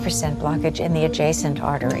 75% blockage in the adjacent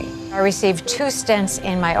artery. I received 2 stents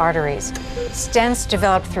in my arteries. Stents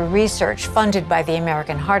developed through research funded by the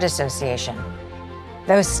American Heart Association.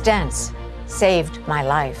 Those stents saved my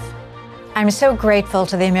life. I'm so grateful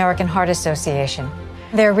to the American Heart Association.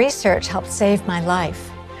 Their research helped save my life.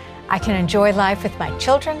 I can enjoy life with my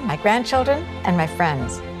children, my grandchildren, and my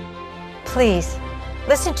friends. Please,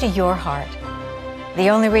 listen to your heart. The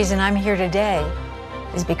only reason I'm here today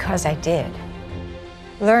is because I did.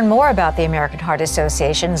 Learn more about the American Heart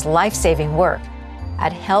Association's life-saving work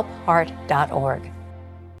at helpheart.org.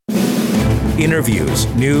 Interviews,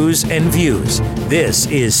 news, and views. This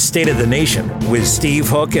is State of the Nation with Steve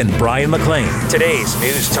Hook and Brian McLean. Today's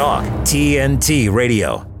News Talk, TNT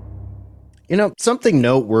Radio. You know, something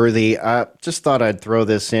noteworthy, I just thought I'd throw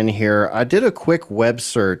this in here. I did a quick web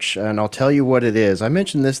search, and I'll tell you what it is. I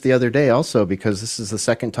mentioned this the other day also because this is the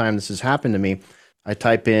second time this has happened to me. I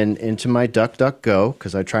type into my DuckDuckGo,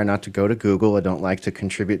 because I try not to go to Google. I don't like to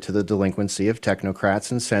contribute to the delinquency of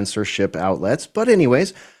technocrats and censorship outlets. But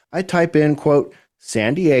anyways, I type in, quote,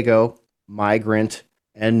 San Diego, migrant,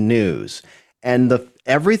 and news. And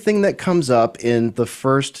everything that comes up in the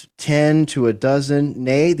first 10 to a dozen,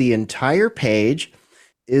 nay, the entire page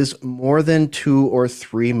is more than 2 or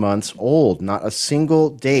 3 months old. Not a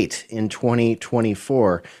single date in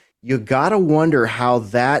 2024. You gotta wonder how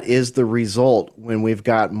that is the result when we've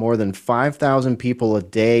got more than 5,000 people a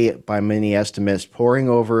day, by many estimates, pouring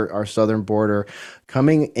over our southern border,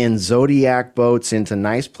 coming in Zodiac boats into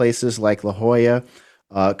nice places like La Jolla,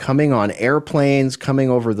 coming on airplanes,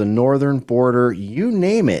 coming over the northern border, you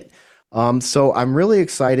name it. So I'm really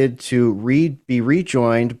excited to be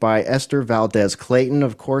rejoined by Esther Valdes Clayton,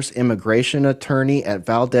 of course, immigration attorney at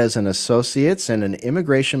Valdes and Associates and an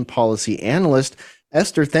immigration policy analyst.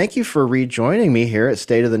 Esther, thank you for rejoining me here at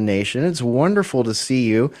State of the Nation. It's wonderful to see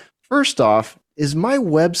you. First off, is my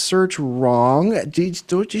web search wrong?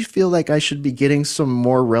 Don't you feel like I should be getting some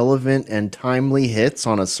more relevant and timely hits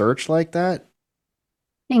on a search like that?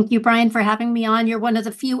 Thank you, Brian, for having me on. You're one of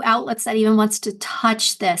the few outlets that even wants to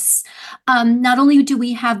touch this. Not only do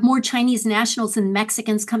we have more Chinese nationals and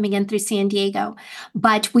Mexicans coming in through San Diego,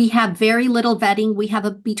 but we have very little vetting. We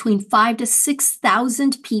have between 5,000 to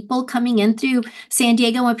 6,000 people coming in through San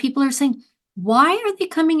Diego, and people are saying, why are they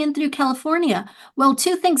coming in through California? Well,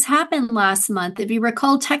 2 things happened last month. If you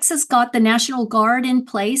recall, Texas got the National Guard in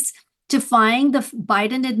place, defying the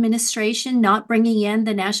Biden administration not bringing in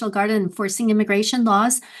the National Guard and enforcing immigration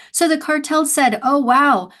laws. So the cartel said, oh,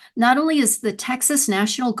 wow, not only is the Texas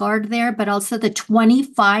National Guard there, but also the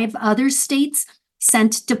 25 other states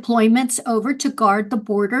sent deployments over to guard the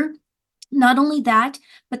border. Not only that,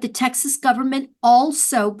 but the Texas government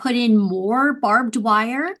also put in more barbed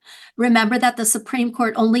wire. Remember that the Supreme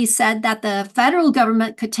Court only said that the federal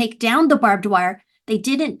government could take down the barbed wire. They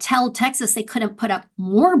didn't tell Texas they couldn't put up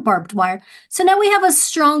more barbed wire. So now we have a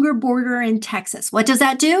stronger border in Texas. What does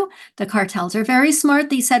that do? The cartels are very smart.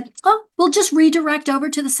 They said, oh, we'll just redirect over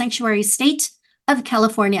to the sanctuary state of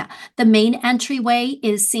California. The main entryway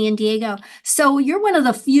is San Diego. So you're one of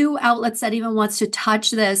the few outlets that even wants to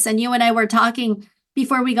touch this. And you and I were talking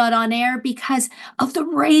before we got on air because of the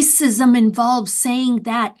racism involved, saying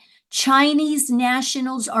that Chinese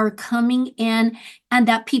nationals are coming in and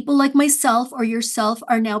that people like myself or yourself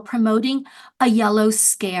are now promoting a yellow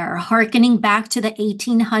scare, hearkening back to the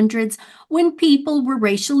 1800s when people were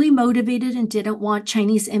racially motivated and didn't want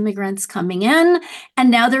Chinese immigrants coming in. And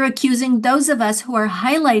now they're accusing those of us who are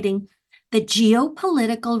highlighting the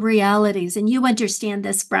geopolitical realities. And you understand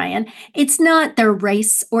this, Brian. It's not the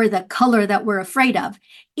race or the color that we're afraid of.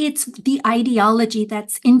 It's the ideology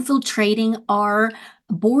that's infiltrating our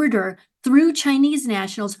border through Chinese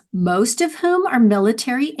nationals, most of whom are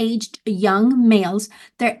military-aged young males.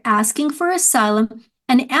 They're asking for asylum.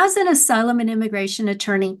 And as an asylum and immigration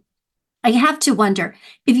attorney, I have to wonder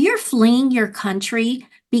if you're fleeing your country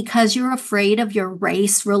because you're afraid of your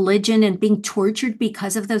race, religion, and being tortured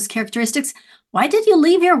because of those characteristics. Why did you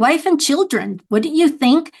leave your wife and children? Wouldn't you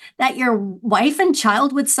think that your wife and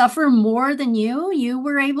child would suffer more than you? You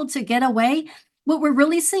were able to get away. What we're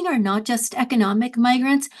really seeing are not just economic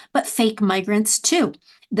migrants, but fake migrants too,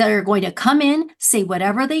 that are going to come in, say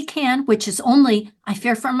whatever they can, which is only, I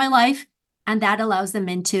fear for my life, and that allows them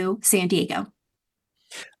into San Diego.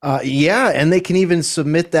 Yeah, and they can even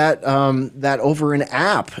submit that that over an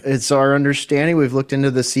app. It's our understanding. We've looked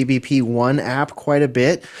into the CBP One app quite a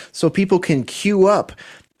bit, so people can queue up.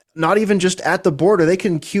 Not even just at the border, they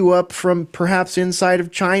can queue up from perhaps inside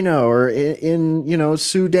of China or in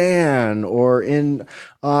Sudan or in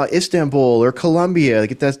Istanbul or Colombia.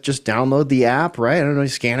 Get that, just download the app, right? I don't know, you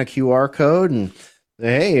scan a QR code and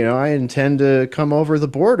hey, I intend to come over the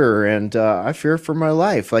border and I fear for my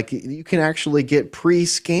life. Like you can actually get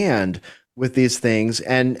pre-scanned with these things,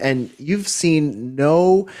 and you've seen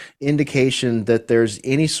no indication that there's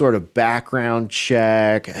any sort of background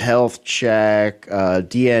check, health check,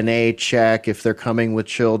 DNA check if they're coming with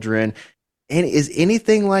children. And is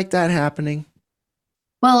anything like that happening?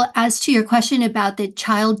 Well, as to your question about the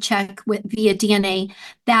child check via DNA,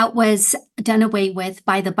 that was done away with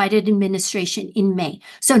by the Biden administration in May.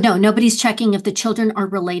 So no, nobody's checking if the children are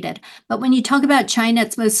related. But when you talk about China,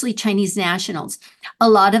 it's mostly Chinese nationals. A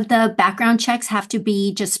lot of the background checks have to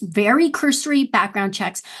be just very cursory background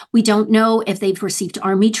checks. We don't know if they've received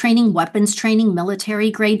army training, weapons training,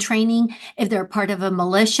 military grade training, if they're part of a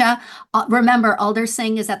militia. Remember, all they're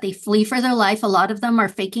saying is that they flee for their life. A lot of them are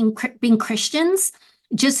faking being Christians,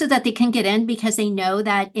 just so that they can get in, because they know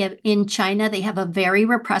that if in China, they have a very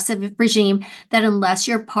repressive regime that unless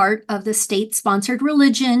you're part of the state-sponsored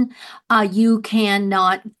religion, you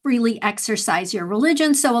cannot freely exercise your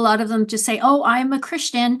religion. So a lot of them just say, oh, I'm a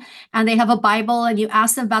Christian, and they have a Bible, and you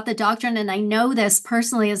ask them about the doctrine. And I know this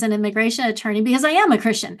personally as an immigration attorney because I am a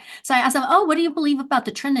Christian. So I ask them, oh, what do you believe about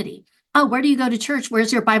the Trinity? Oh, where do you go to church?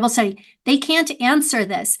 Where's your Bible study? They can't answer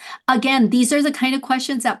this. Again, these are the kind of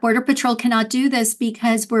questions that Border Patrol cannot do this,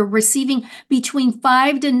 because we're receiving between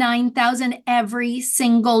 5,000 to 9,000 every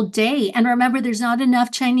single day. And remember, there's not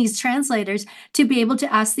enough Chinese translators to be able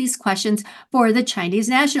to ask these questions for the Chinese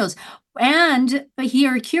nationals. And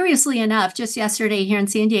here, curiously enough, just yesterday here in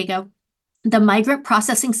San Diego, the Migrant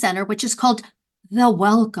Processing Center, which is called the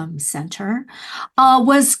Welcome Center,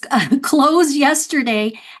 was closed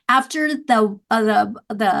yesterday after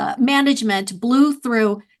the management blew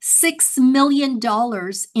through $6 million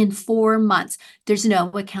in 4 months. There's no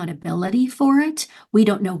accountability for it. We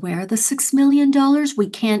don't know where the $6 million. We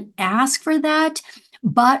can't ask for that.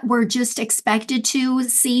 But we're just expected to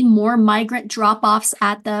see more migrant drop-offs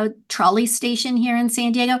at the trolley station here in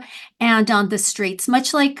San Diego and on the streets,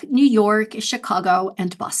 much like New York, Chicago,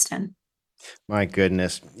 and Boston. My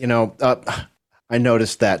goodness. I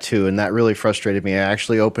noticed that too, and that really frustrated me. I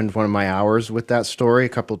actually opened one of my hours with that story a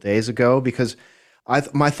couple of days ago because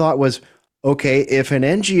my thought was, okay, if an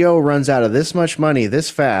NGO runs out of this much money this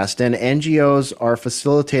fast and NGOs are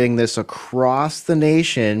facilitating this across the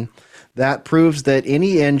nation, that proves that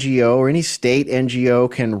any NGO or any state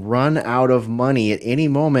NGO can run out of money at any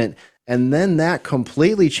moment. And then that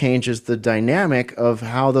completely changes the dynamic of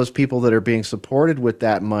how those people that are being supported with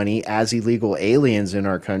that money as illegal aliens in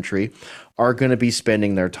our country are going to be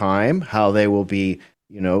spending their time, how they will be,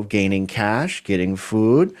 gaining cash, getting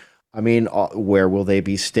food. I mean, where will they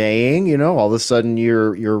be staying? All of a sudden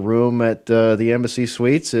your room at the Embassy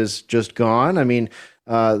Suites is just gone. I mean,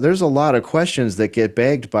 there's a lot of questions that get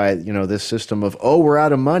begged by, this system of, oh, we're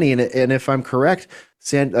out of money. And if I'm correct,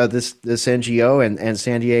 this NGO and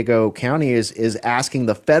San Diego County is asking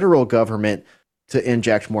the federal government to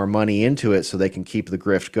inject more money into it so they can keep the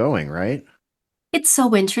grift going, right? It's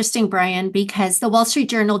so interesting, Brian, because the Wall Street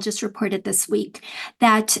Journal just reported this week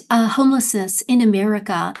that homelessness in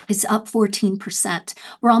America is up 14%.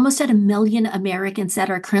 We're almost at 1 million Americans that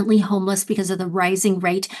are currently homeless because of the rising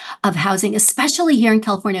rate of housing, especially here in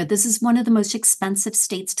California. This is one of the most expensive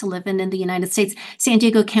states to live in the United States, San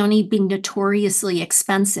Diego County being notoriously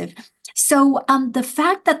expensive. So the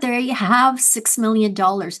fact that they have $6 million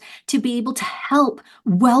to be able to help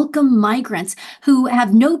welcome migrants who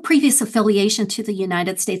have no previous affiliation to the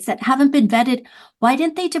United States, that haven't been vetted, why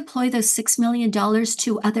didn't they deploy those $6 million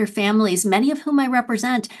to other families, many of whom I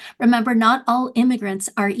represent? Remember, not all immigrants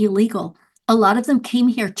are illegal. A lot of them came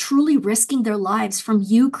here truly risking their lives from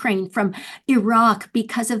Ukraine, from Iraq,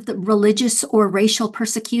 because of the religious or racial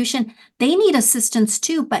persecution. They need assistance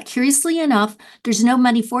too, but curiously enough, there's no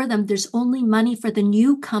money for them. There's only money for the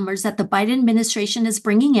newcomers that the Biden administration is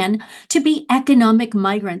bringing in to be economic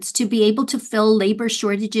migrants, to be able to fill labor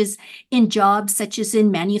shortages in jobs such as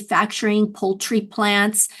in manufacturing, poultry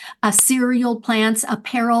plants, cereal plants,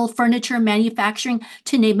 apparel, furniture manufacturing,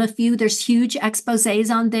 to name a few. There's huge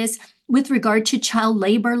exposés on this with regard to child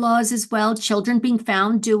labor laws as well, children being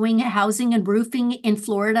found doing housing and roofing in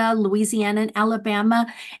Florida, Louisiana, and Alabama,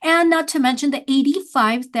 and not to mention the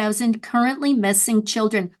 85,000 currently missing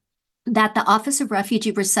children that the Office of Refugee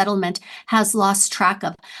Resettlement has lost track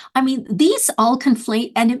of. I mean, these all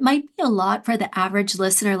conflate, and it might be a lot for the average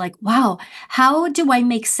listener, like, wow, how do I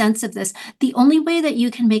make sense of this? The only way that you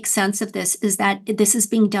can make sense of this is that this is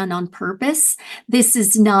being done on purpose. This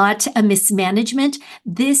is not a mismanagement.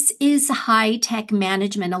 This is high-tech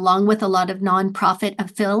management, along with a lot of nonprofit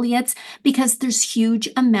affiliates, because there's huge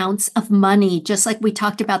amounts of money. Just like we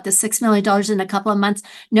talked about the $6 million in a couple of months,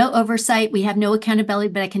 no oversight, we have no accountability,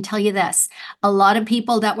 but I can tell you this, a lot of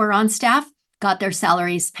people that were on staff got their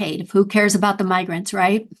salaries paid. Who cares about the migrants,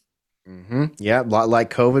 right? Mm-hmm. Yeah, a lot like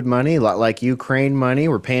COVID money, a lot like Ukraine money.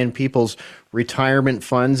 We're paying people's retirement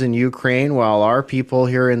funds in Ukraine while our people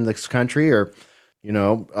here in this country are,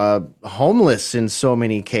 homeless in so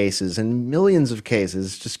many cases, in millions of cases.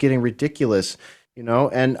 It's just getting ridiculous,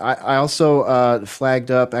 And I also flagged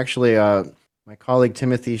up, actually, my colleague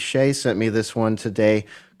Timothy Shea sent me this one today.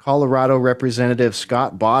 Colorado Representative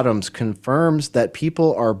Scott Bottoms confirms that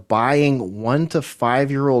people are buying 1 to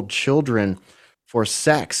 5-year-old children for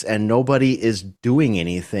sex and nobody is doing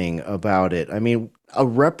anything about it. I mean, a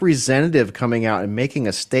representative coming out and making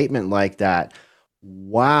a statement like that.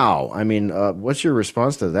 Wow. I mean, what's your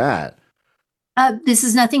response to that? This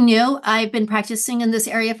is nothing new. I've been practicing in this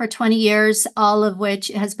area for 20 years, all of which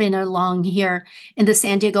has been along here in the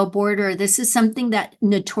San Diego border. This is something that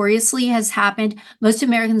notoriously has happened. Most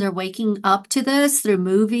Americans are waking up to this through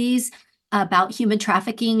movies about human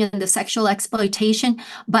trafficking and the sexual exploitation.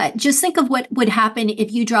 But just think of what would happen if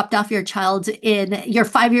you dropped off your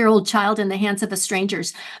 5-year-old child in the hands of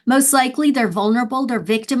strangers. Most likely they're vulnerable, they're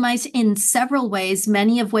victimized in several ways,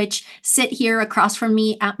 many of which sit here across from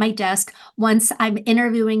me at my desk. Once I'm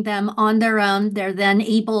interviewing them on their own, they're then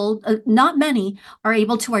able, not many, are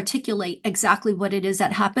able to articulate exactly what it is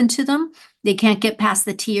that happened to them. They can't get past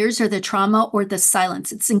the tears or the trauma or the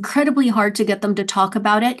silence. It's incredibly hard to get them to talk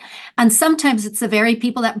about it. And sometimes it's the very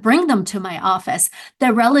people that bring them to my office,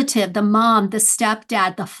 the relative, the mom, the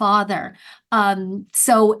stepdad, the father.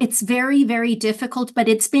 So it's very, very difficult, but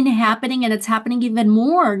it's been happening, and it's happening even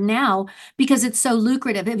more now because it's so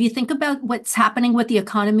lucrative. If you think about what's happening with the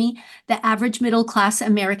economy, the average middle class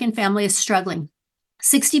American family is struggling.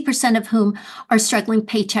 60% of whom are struggling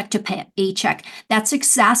paycheck to paycheck. That's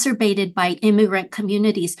exacerbated by immigrant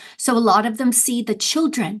communities. So a lot of them see the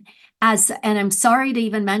children as, and I'm sorry to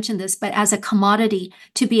even mention this, but as a commodity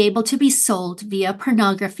to be able to be sold via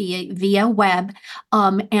pornography, via web,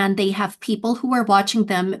 and they have people who are watching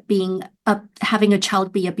them having a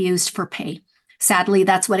child be abused for pay. Sadly,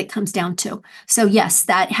 that's what it comes down to. So yes,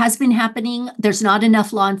 that has been happening. There's not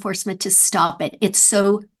enough law enforcement to stop it. It's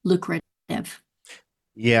so lucrative.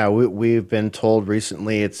 Yeah, we've been told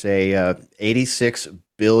recently it's a $86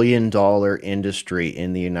 billion industry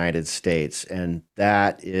in the United States, and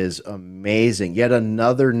that is amazing. Yet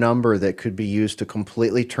another number that could be used to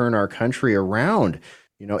completely turn our country around.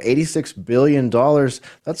 $86 billion,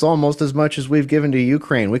 that's almost as much as we've given to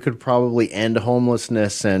Ukraine. We could probably end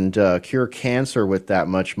homelessness and cure cancer with that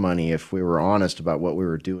much money if we were honest about what we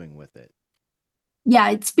were doing with it.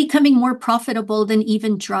 Yeah, it's becoming more profitable than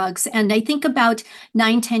even drugs. And I think about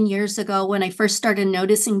 9-10 years ago, when I first started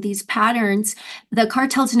noticing these patterns, the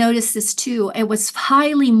cartels noticed this too. It was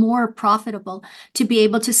highly more profitable to be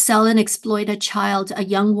able to sell and exploit a child, a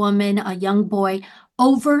young woman, a young boy,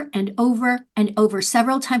 over and over and over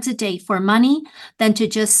several times a day for money than to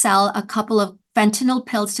just sell a couple of fentanyl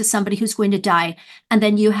pills to somebody who's going to die. And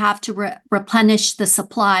then you have to replenish the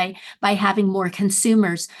supply by having more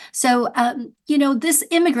consumers. So, this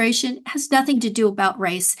immigration has nothing to do about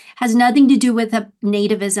race, has nothing to do with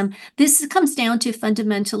nativism. This comes down to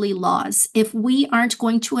fundamentally laws. If we aren't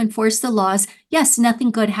going to enforce the laws, yes, nothing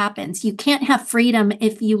good happens. You can't have freedom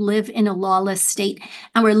if you live in a lawless state.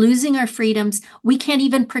 And we're losing our freedoms. We can't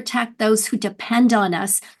even protect those who depend on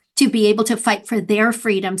us to be able to fight for their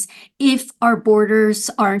freedoms if our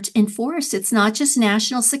borders aren't enforced. It's not just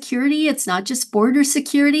national security. It's not just border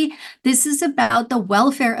security. This is about the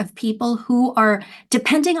welfare of people who are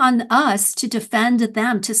depending on us to defend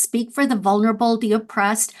them, to speak for the vulnerable, the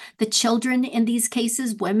oppressed, the children in these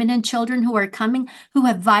cases, women and children who are coming, who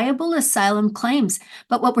have viable asylum claims.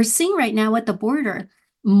 But what we're seeing right now at the border,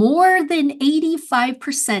 more than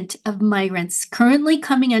 85% of migrants currently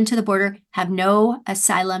coming into the border have no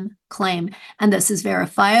asylum claim. And this is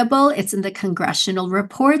verifiable. It's in the congressional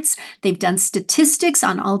reports. They've done statistics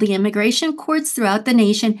on all the immigration courts throughout the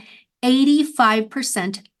nation.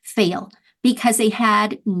 85% fail because they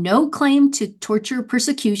had no claim to torture or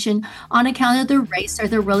persecution on account of their race or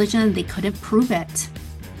their religion, and they couldn't prove it.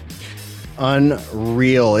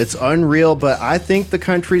 Unreal. It's unreal, but I think the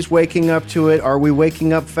country's waking up to it. Are we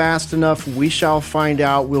waking up fast enough? We shall find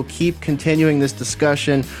out. We'll keep continuing this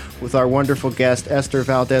discussion with our wonderful guest, Esther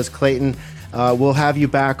Valdes Clayton. We'll have you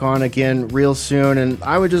back on again real soon. And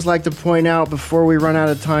I would just like to point out before we run out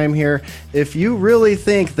of time here, if you really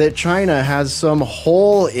think that China has some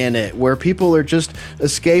hole in it where people are just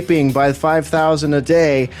escaping by 5,000 a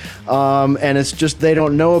day, and it's just they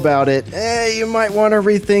don't know about it, you might want to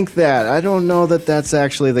rethink that. I don't know that that's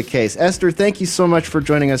actually the case. Esther, thank you so much for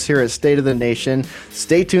joining us here at State of the Nation.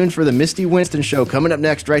 Stay tuned for the Misty Winston Show coming up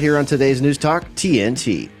next right here on today's News Talk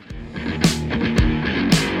TNT.